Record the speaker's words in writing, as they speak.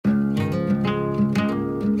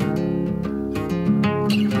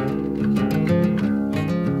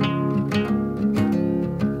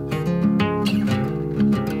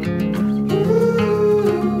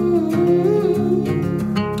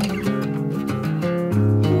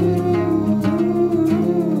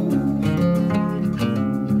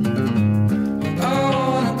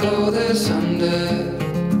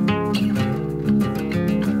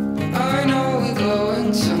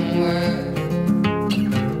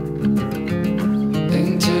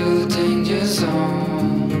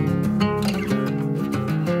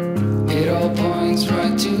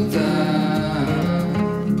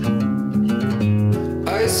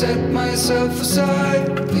yourself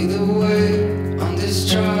aside. Lead the way on this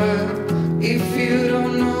trial. If you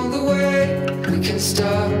don't know the way, we can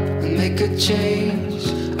stop and make a change.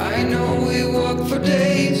 I know we walk for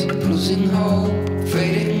days, losing hope,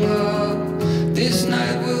 fading love. This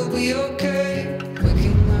night will be okay.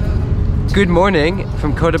 Waking up. Good morning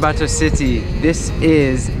from Cotabato City. This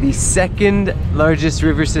is the second largest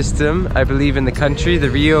river system, I believe, in the country, the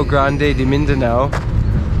Rio Grande de Mindanao.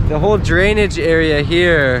 The whole drainage area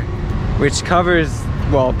here, which covers,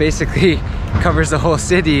 well, basically covers the whole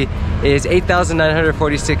city, is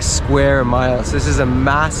 8,946 square miles. This is a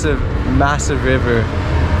massive, massive river.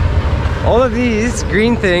 All of these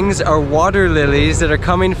green things are water lilies that are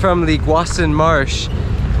coming from Liguasan Marsh,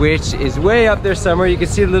 which is way up there somewhere. You can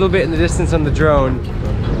see a little bit in the distance on the drone.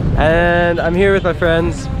 And I'm here with my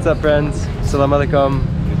friends. What's up, friends? Assalamu alaikum.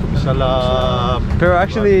 Salam. Pero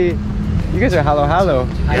actually, you guys are halo halo.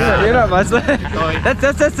 Yeah. You're not Muslim. That's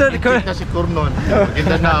it. Kasi Kurnon,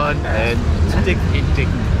 Mindanao, and stick.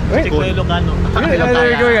 Wait, there we go.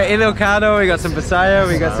 We got Ilocano, we got some Bisaya,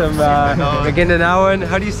 we got some Maguindanaoan.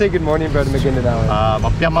 How do you say good morning, brother, Maguindanaoan?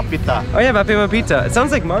 Mapia Mapita. Oh yeah, Mapia Mapita. It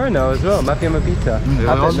sounds like Maranao as well, Mapia Mapita.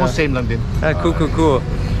 Almost same lang din. Cool.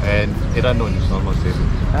 And Iranon is almost same.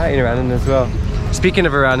 In Iranon as well. Speaking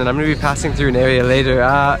of Iranon, I'm going to be passing through an area later.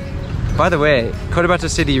 By the way, Cotabato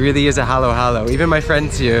City really is a halo halo. Even my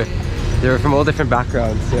friends here, they're from all different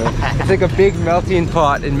backgrounds, so it's like a big melting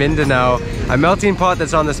pot in Mindanao. A melting pot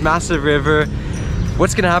that's on this massive river.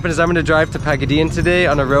 What's gonna happen is I'm gonna drive to Pagadian today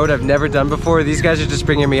on a road I've never done before. These guys are just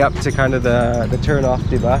bringing me up to kind of the turn off,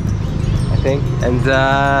 diba? I think. And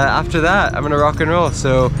after that, I'm gonna rock and roll.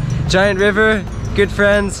 So, giant river, good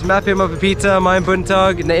friends, Mapia Mapapita, Mayan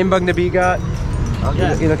Buntag, Naimbag Nabigat.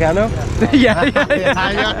 Ilocano? Yeah.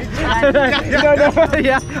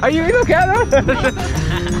 Yeah. Are you Ilocano?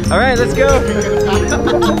 Alright, let's go!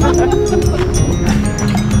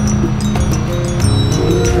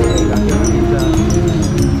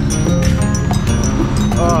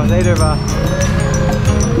 Oh, later ba?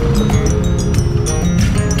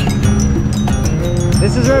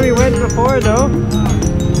 This is where we went before, though.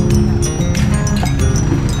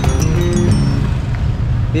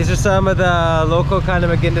 These are some of the local kind of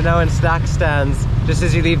Maguindanaoan snack stands just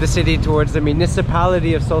as you leave the city towards the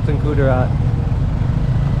municipality of Sultan Kudarat.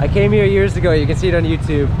 I came here years ago, you can see it on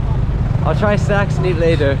YouTube. I'll try snacks and eat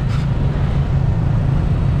later.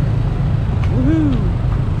 Woohoo!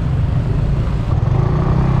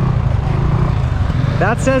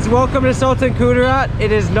 That says welcome to Sultan Kudarat.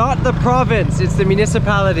 It is not the province, it's the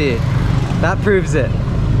municipality. That proves it.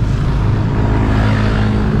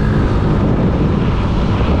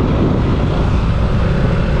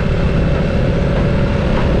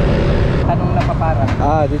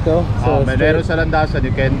 Dito? So meron sa landasan,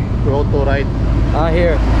 you can go to right.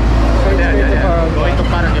 Here. Straight to Parang. Go ito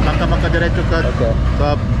Parang, makadiretso ka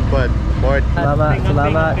sa board.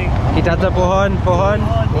 Salamat. Kitata pohon.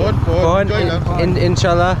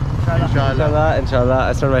 Inshallah.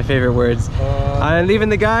 That's one of my favorite words. I'm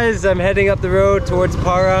leaving the guys. I'm heading up the road towards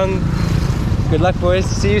Parang. Good luck, boys.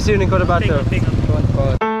 See you soon in Cotabato.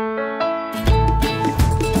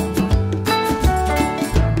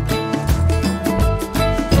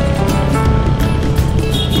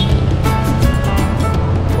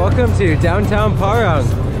 Welcome to downtown Parang.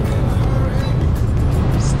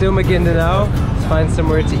 Still Maguindanao. Let's find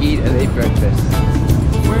somewhere to eat and eat breakfast.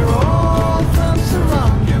 We're all friends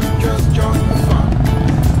around you, just join the fun.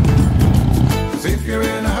 'Cause if you're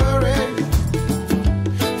in a hurry,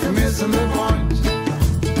 you're missing the point.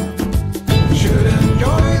 You should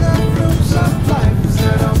enjoy the fruits of life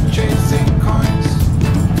instead of chasing coins.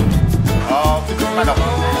 Oh, manok.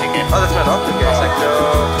 Oh, that's manok? Okay, it's like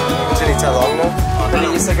what's any talong, no? Pwede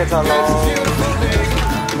isa ka talong.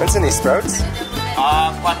 What's any sprouts?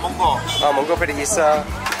 Mongo. Oh, mongo pwede isa.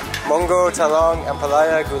 Mongo, talong,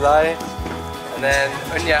 ampalaya, gulay. And then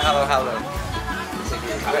unya halo halo.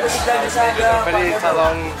 Pwede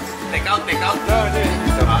talong. Take out. No, dude.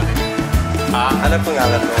 Ano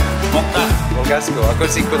pangalan mo? Monggas ko. Ako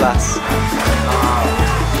si Kulas.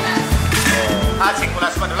 Si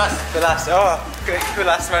Kulas Madulas. Kulas. Oh,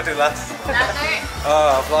 Kulas Madulas.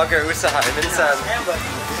 Oh, vlogger usaha. Minsan.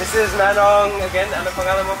 This is Manong again. Ano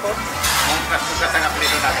pangalan mo po? Mongkas ang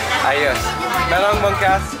apelido natin. Ayos. Manong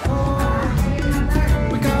Mongkas.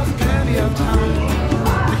 We got plenty of time.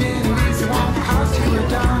 Beginning easy, one house till we're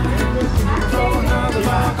done. Throw another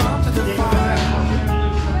rock onto the fire.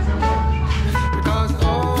 Because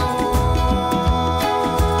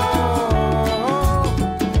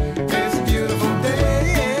it's a beautiful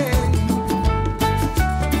day. And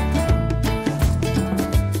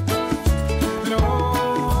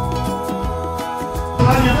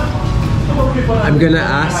I'm gonna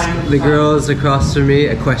ask the girls across from me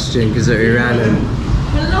a question because they're Iranian.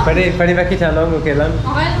 Pwede ba kitanong, okay lang?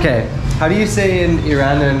 Okay. How do you say in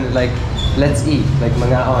Iranian, like, let's eat, like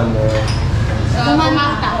mangaon or?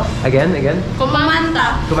 Kumanta. Again?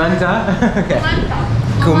 Kumanta. Kumanta? Okay.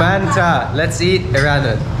 Kumanta. Let's eat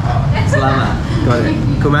Iranian. Salama. Got it.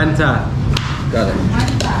 Kumanta. Got it.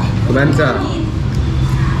 Kumanta.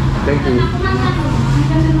 Thank you.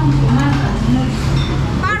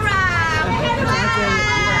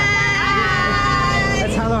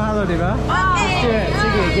 That's hello, diba? Let's do it.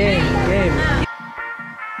 Sige, game.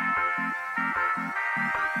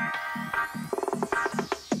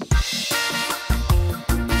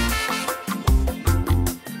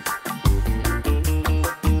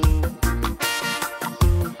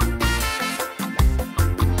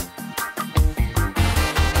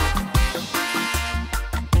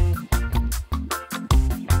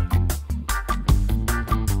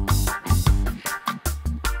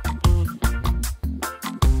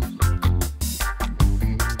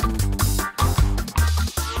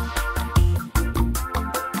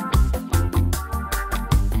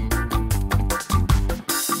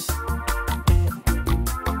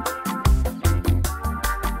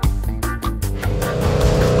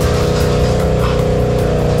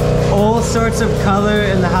 Sorts of color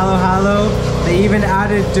in the halo. They even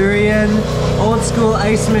added durian, old school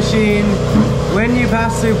ice machine. When you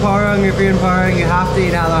pass through Parang, if you're in Parang, you have to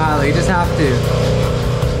eat halo. You just have to.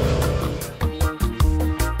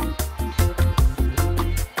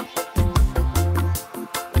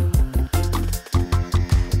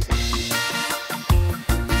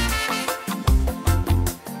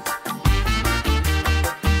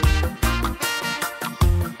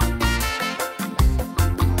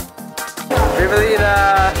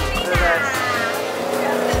 Rivalina, the best.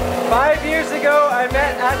 5 years ago, I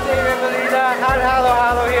met Ate Rivalina, had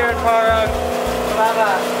halo here in Parang.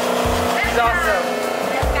 Baba, she's awesome.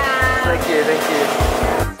 Thank you.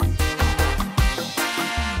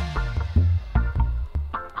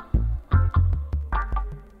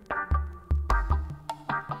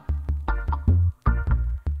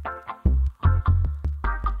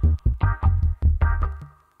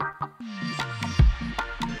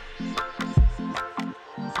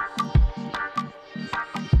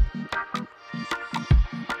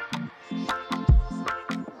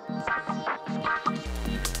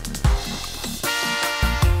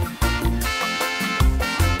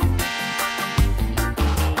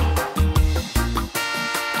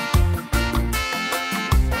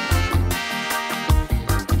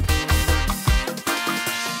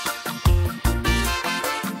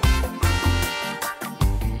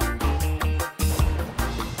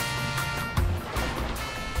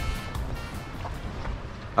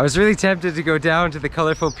 I was really tempted to go down to the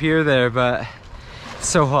colorful pier there, but it's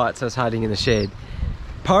so hot, so I was hiding in the shade.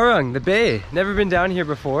 Parang, the bay. Never been down here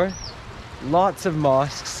before. Lots of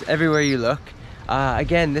mosques everywhere you look.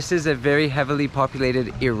 Again, this is a very heavily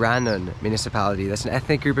populated Iranian municipality. That's an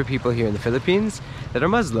ethnic group of people here in the Philippines that are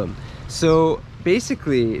Muslim. So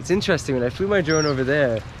basically, it's interesting, when I flew my drone over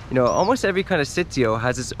there, you know, almost every kind of sitio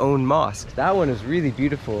has its own mosque. That one is really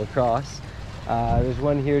beautiful across. There's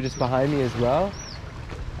one here just behind me as well.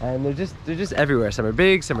 And they're just everywhere. Some are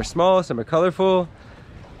big, some are small, some are colorful.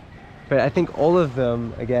 But I think all of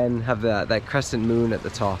them, again, have that crescent moon at the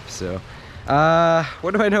top. So,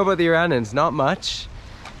 what do I know about the Iranians? Not much.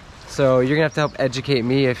 So you're gonna have to help educate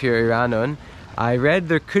me if you're Iranian. I read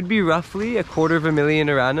there could be roughly 250,000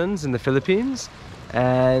 Iranians in the Philippines.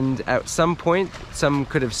 And at some point, some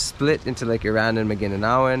could have split into like Iranian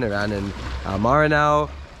Maguindanao, Iranian Maranao.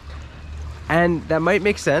 And that might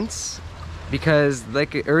make sense. Because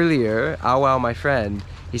like earlier, Awao, my friend,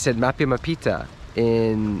 he said Mapia Mapita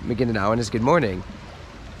in Maguindanao is good morning.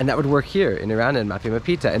 And that would work here in Iranian, Mapia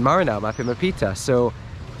Mapita, in Maranao, Mapia Mapita. So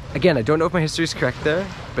again, I don't know if my history is correct there,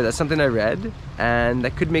 but that's something I read, and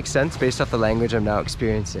that could make sense based off the language I'm now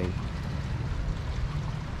experiencing.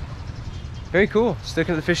 Very cool. Just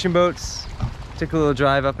looking at the fishing boats. Took a little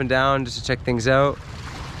drive up and down just to check things out.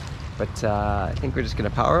 But I think we're just gonna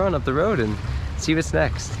power on up the road and see what's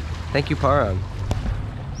next. Thank you, Parang.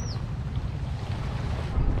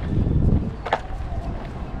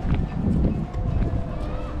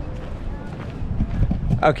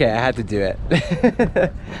 Okay, I had to do it.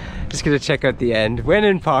 Just gonna check out the end. When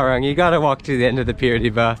in Parang, you gotta walk to the end of the pier,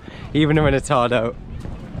 diba? Even when it's hot out.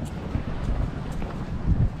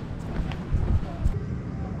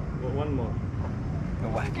 One more.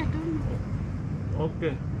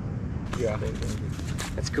 Okay. Yeah.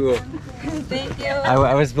 That's cool. Thank you.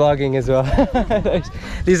 I was vlogging as well.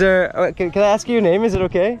 These are. Can I ask you your name? Is it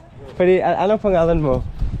okay? Pwede, ano pangalan mo?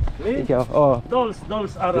 Me? Ikaw. Oh.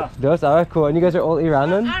 Dolls, Ara. Those are cool. And you guys are all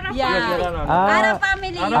Iranan? Yeah. Ah, Ara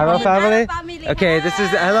family. Aro family? Okay, this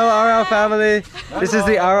is the hello Aro family. This is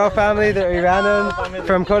the Aro family. They're Iranan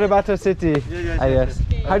from Cotabato City. Ah, yes.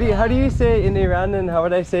 How do you say in Iranan? How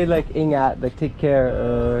would I say like ingat, like take care,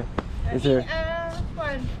 or is there?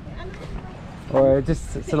 Or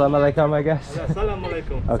just salam alaikum, I guess. Salam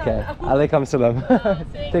alaikum. Okay, alaikum salam.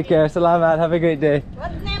 Take care, salamat. Have a great day.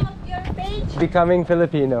 What's the name of your page? Becoming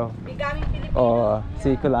Filipino. Becoming Filipino. Oh,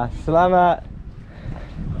 si kulas. Salamat.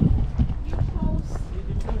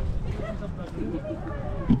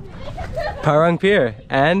 Parang Pier,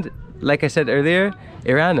 and like I said earlier,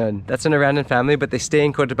 Iranan. That's an Iranan family, but they stay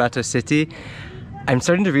in Cotabato City. I'm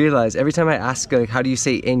starting to realize every time I ask like how do you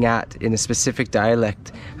say ingat in a specific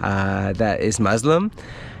dialect that is Muslim,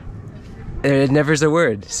 it never is a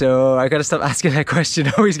word. So I gotta stop asking that question.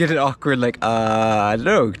 I always get it awkward like I don't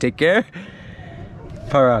know, take care.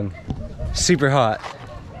 Parang. Super hot.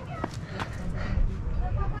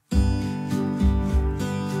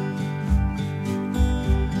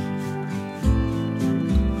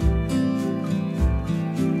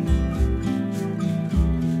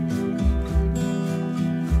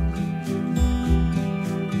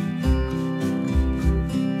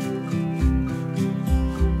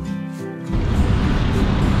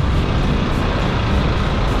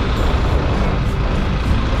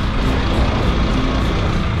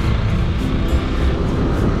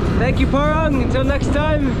 Thank you, Parang. Until next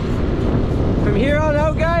time. From here on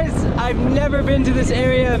out, guys, I've never been to this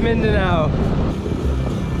area of Mindanao.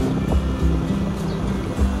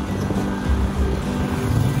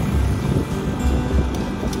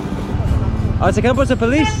 Oh, it's a campus of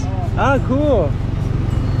police? Ah, cool.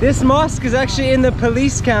 This mosque is actually in the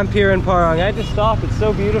police camp here in Parang. I had to stop. It's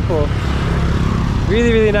so beautiful.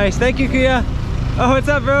 Really, really nice. Thank you, Kuya. Oh, what's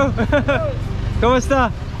up, bro?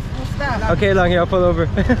 Kamusta? Okay lang, here, I'll pull over.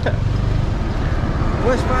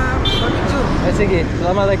 Where's my Ay, sige.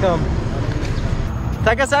 Salamat alaikum.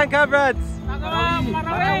 Taga saan ka, Brads?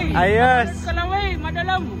 Ayos.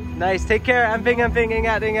 Nice, take care. Amping,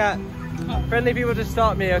 ingat, ingat. Friendly people just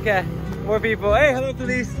stopped me, okay? More people. Hey, hello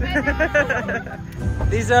police.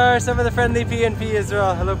 These are some of the friendly PNP as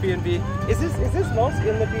well. Hello PNP. Is this mosque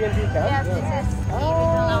in the PNP camp? Yes, this is the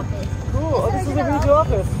regional office. Cool. Oh, this is the regional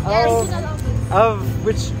office. Yeah, regional office. Of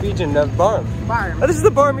which region? Of BARMM? BARMM. Oh, this is the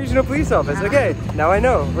BARMM Regional Police Office. Okay, now I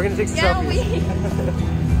know. We're gonna take some selfies.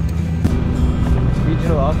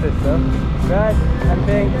 Regional office, though. Right,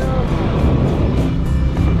 camping.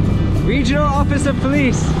 Regional Office of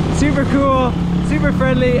Police. Super cool, super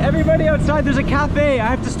friendly. Everybody outside, there's a cafe. I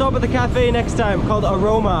have to stop at the cafe next time called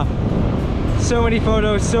Aroma. So many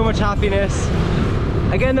photos, so much happiness.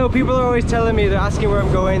 Again though, people are always telling me, they're asking where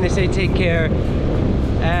I'm going, they say take care.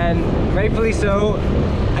 And rightfully so.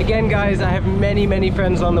 Again guys, I have many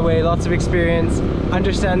friends on the way, lots of experience,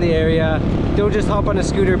 understand the area. Don't just hop on a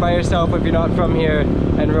scooter by yourself if you're not from here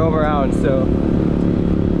and roam around, so.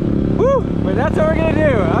 Woo! But that's what we're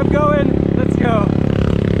gonna do. I'm going, let's go.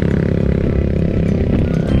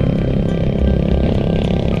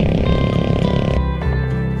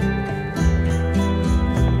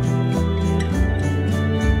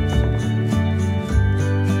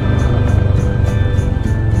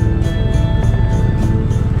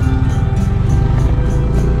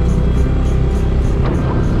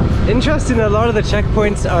 Interesting, a lot of the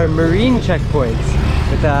checkpoints are marine checkpoints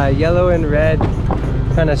with yellow and red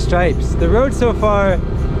kind of stripes. The road so far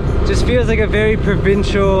just feels like a very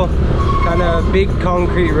provincial kind of big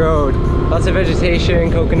concrete road. Lots of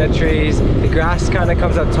vegetation, coconut trees. The grass kind of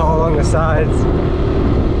comes up tall along the sides.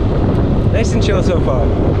 Nice and chill so far.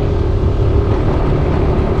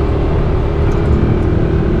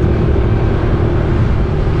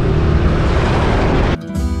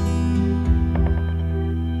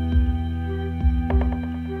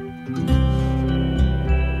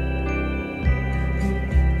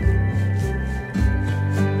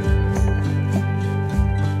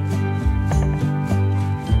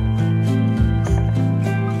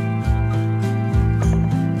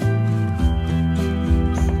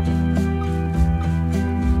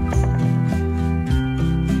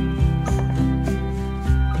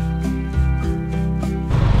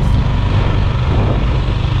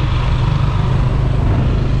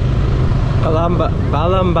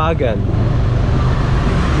 Balambagan.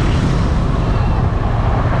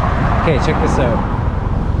 Okay, check this out.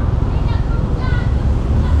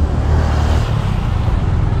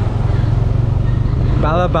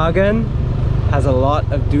 Balambagan has a lot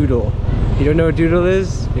of Dudul. If you don't know what Dudul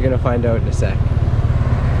is, you're gonna find out in a sec.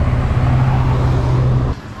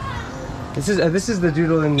 This is the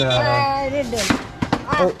Dudul in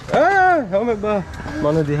Oh, helmet ba?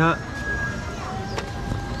 Mana diha.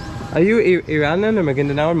 Are you Iranan or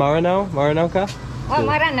Mindanao? Maranao? Maranao ka? Oh,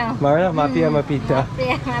 Maranao. Maranao? Mapia mapita.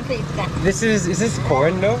 Mapita. Is this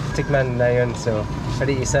corn no? Tikman na yun, so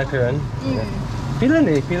pwede isa karon. Pilan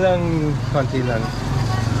pilang konti lang.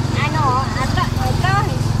 Ano, ito,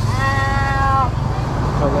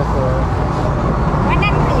 Wala for 100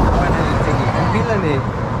 sige. Pilan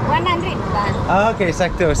 100 ba? Ah, okay,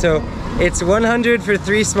 sakto. So it's 100 for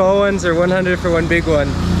 3 small ones or 100 for 1 big one.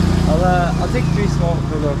 I'll take 3 small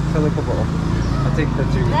for the couple. I'll take the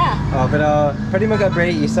 3. Yeah. Oh, but pwede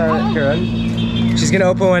mag-abray isa karon. She's gonna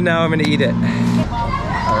open one now. I'm gonna eat it.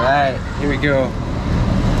 All right, here we go.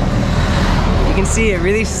 You can see it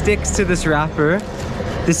really sticks to this wrapper.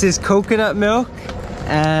 This is coconut milk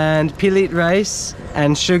and pilit rice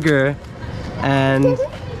and sugar. And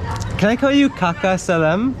can I call you Kaka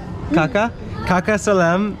Salam? Kaka? Kaka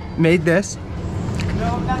Salam made this.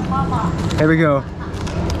 Here we go.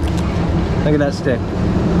 Look at that stick.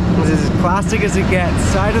 This is as plastic as it gets.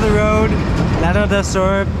 Side of the road, Lanao Del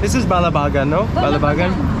Sur. This is Balabagan, no?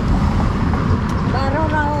 Balabagan?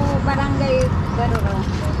 Barurao, Barangay Barurao.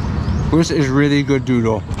 This is really good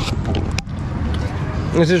doodle.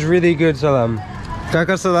 This is really good salam.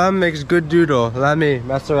 Kaka Salam makes good doodle. Lami,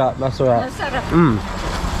 masarat, masarat.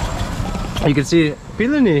 You can see,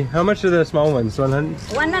 pilani. How much are the small ones? 100?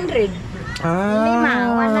 100.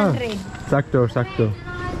 Ah, 100. Sakto, sakto.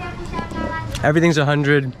 Everything's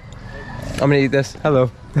 100. I'm gonna eat this.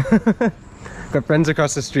 Hello. Got friends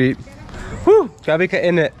across the street. Woo! Grabe ka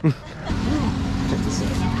in it.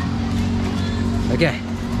 Okay.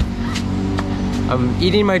 I'm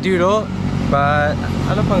eating my doodle, but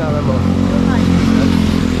ano pangalan mo?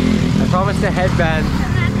 I promised a headband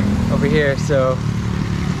over here, so.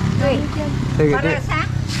 Para sa?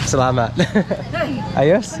 Salamat.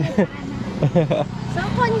 Ayos?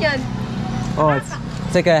 Saan yun? Oh, it's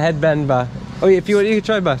like a headband ba? Oh, if you want, you can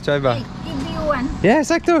try ba? Try ba? Give you one. Yeah,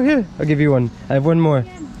 sakto. Here, I'll give you one. I have one more.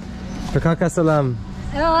 For Kaka Salam.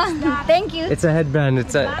 Oh, thank you. It's a headband.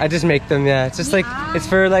 I just make them. Yeah, it's just like it's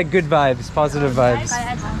for like good vibes, positive vibes.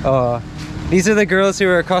 Oh, these are the girls who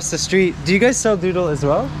are across the street. Do you guys sell doodle as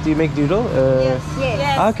well? Do you make doodle?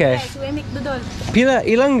 Yes. Okay. Yes, we make dudul. Pila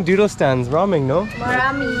ilang doodle stands? Raming, no?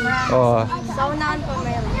 Marami. Oh. Saunahan po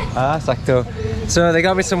meron. Ah, sakto. So they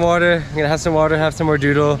got me some water. I'm gonna have some water, have some more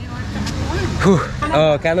doodle. Whew.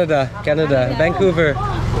 Oh, Canada, Vancouver.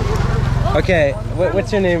 Okay,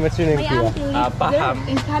 what's your name? What's your name, Kuya? Paham.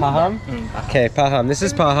 Paham? Okay, Paham. This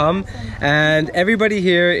is Paham, and everybody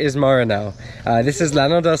here is Maranao. This is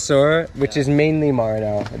Lanao Del Sur, which is mainly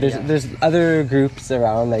Maranao. There's other groups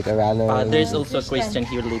around, like Arano. There's also a Christian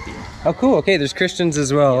here living. Oh, cool. Okay, there's Christians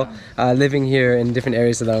as well living here in different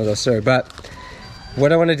areas of Lanao Del Sur. But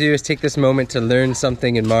what I want to do is take this moment to learn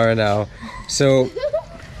something in Maranao. So,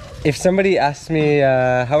 if somebody asks me,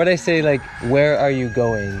 how would I say, like, where are you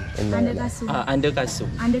going in Maranao? Andakasu.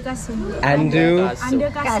 Andu, Kasu.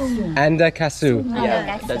 Anda Kasu.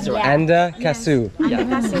 Yeah, that's right. Anda Kasu.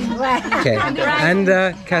 Yeah. Okay,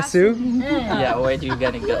 Anda Kasu. Yeah, where do you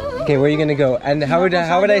gonna go? Okay, where are you gonna go? And how would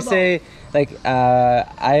I say, like,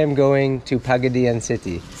 I am going to Pagadian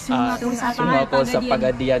City. Sungo ako sa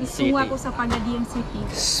Pagadian City. Su ako Sa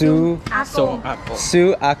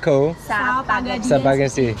sa Pagadian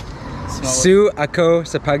City. Su ako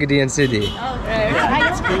sa Pagadian City.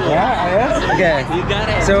 Yeah, yes. Okay. You got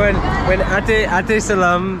it. So when Ate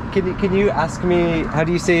Salam, can you ask me how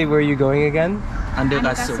do you say where you're going again?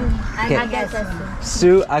 Andakasu. Okay.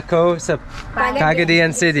 Su ako sa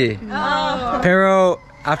Pagadian City. Pero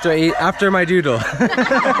after my doodle.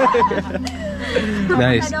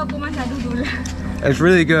 Nice. It's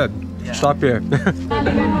really good. Stop here.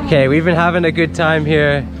 Okay, we've been having a good time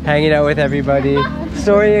here, hanging out with everybody.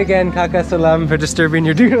 Sorry again, Kaka Salam, for disturbing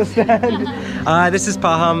your doodle stand. This is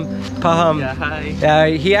Paham. Yeah,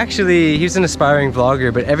 hi. He's an aspiring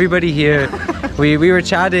vlogger, but everybody here, we were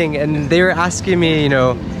chatting and they were asking me, you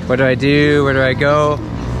know, what do I do? Where do I go?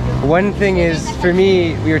 One thing is, for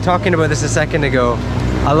me, we were talking about this a second ago.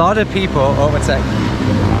 A lot of people, oh, what's that?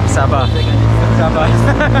 Sabah. Sabah.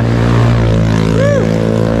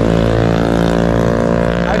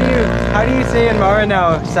 How do you say in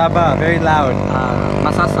Maranao, Sabah? Very loud.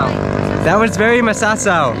 Masasaw. That was very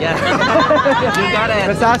Masasaw. Yeah. You got it.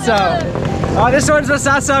 Masasaw. Oh, this one's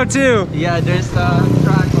Masasaw too. Yeah, there's a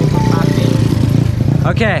track of mapping.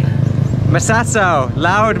 Okay. Masasaw.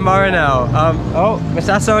 Loud Maranao. Oh,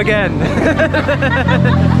 Masasaw again.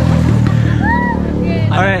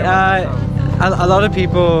 Alright, a lot of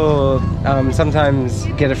people sometimes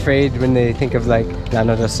get afraid when they think of like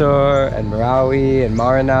Lanao Del Sur and Marawi and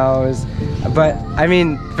Maranaos. But I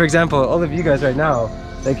mean, for example, all of you guys right now,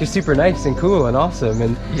 like you're super nice and cool and awesome,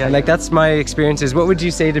 and like that's my experiences. What would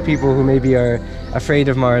you say to people who maybe are afraid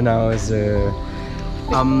of Maranao as a...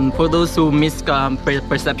 For those who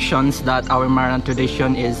misperceptions that our Maranao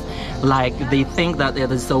tradition is like, they think that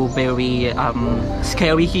it is so very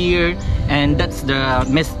scary here, and that's the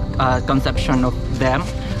misconception of them.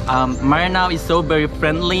 Maranao is so very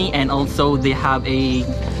friendly, and also they have a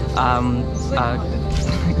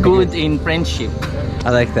good in friendship. I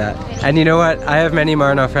like that. And you know what? I have many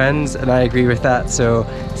Maranao friends, and I agree with that. So,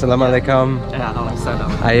 salamat alaikum.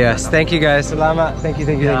 Yes, thank you guys. Salamat. Thank you,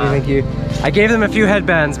 thank you, thank you, thank you. I gave them a few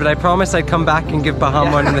headbands, but I promised I'd come back and give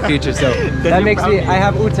BARMM one in the future. So that makes me. I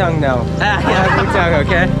have utang now. I have utang.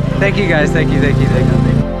 Okay. Thank you guys. Thank you, thank you, thank you.